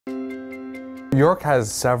York has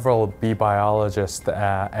several bee biologists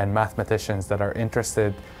and mathematicians that are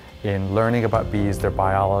interested in learning about bees, their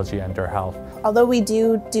biology, and their health. Although we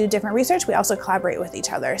do different research, we also collaborate with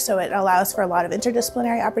each other. So it allows for a lot of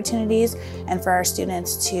interdisciplinary opportunities and for our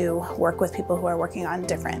students to work with people who are working on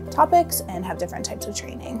different topics and have different types of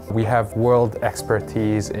training. We have world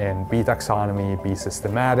expertise in bee taxonomy, bee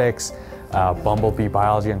systematics, bumblebee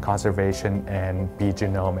biology and conservation, and bee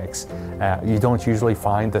genomics. You don't usually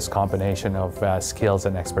find this combination of skills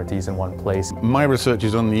and expertise in one place. My research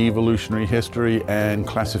is on the evolutionary history and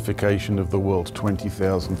classification of the world's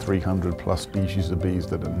 20,300 plus species of bees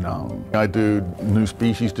that are known. I do new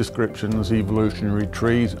species descriptions, evolutionary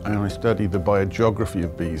trees, and I study the biogeography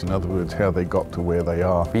of bees, in other words, how they got to where they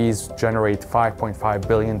are. Bees generate $5.5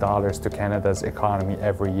 billion to Canada's economy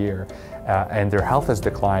every year, and their health is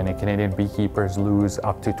declining. Canadian beekeepers lose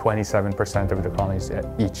up to 27% of their colonies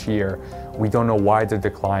each year. We don't know why they're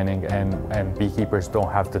declining, and beekeepers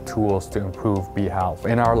don't have the tools to improve bee health.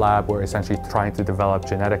 In our lab, we're essentially trying to develop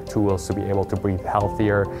genetic tools to be able to breed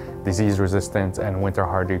healthier, disease-resistant, and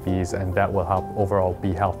winter-hardy bees, and that will help overall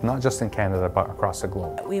bee health, not just in Canada, but across the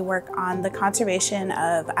globe. We work on the conservation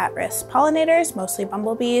of at-risk pollinators, mostly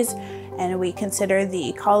bumblebees, and we consider the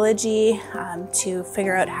ecology to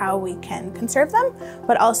figure out how we can conserve them,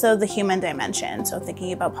 but also the human dimension, so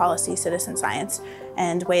thinking about policy, citizen science,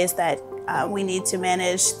 and ways that we need to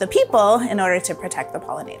manage the people in order to protect the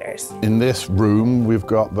pollinators. In this room, we've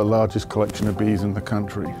got the largest collection of bees in the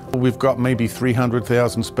country. We've got maybe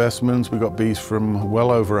 300,000 specimens. We've got bees from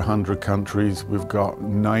well over 100 countries. We've got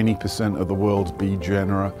 90% of the world's bee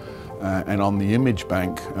genera. And on the image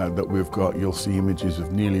bank that we've got, you'll see images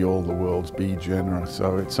of nearly all the world's bee genera,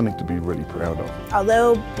 so it's something to be really proud of.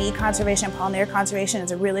 Although bee conservation and pollinator conservation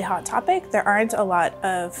is a really hot topic, there aren't a lot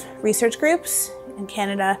of research groups in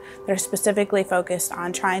Canada that are specifically focused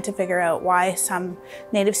on trying to figure out why some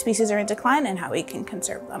native species are in decline and how we can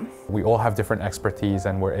conserve them. We all have different expertise,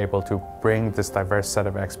 and we're able to bring this diverse set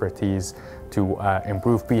of expertise to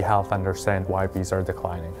improve bee health, understand why bees are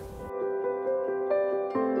declining.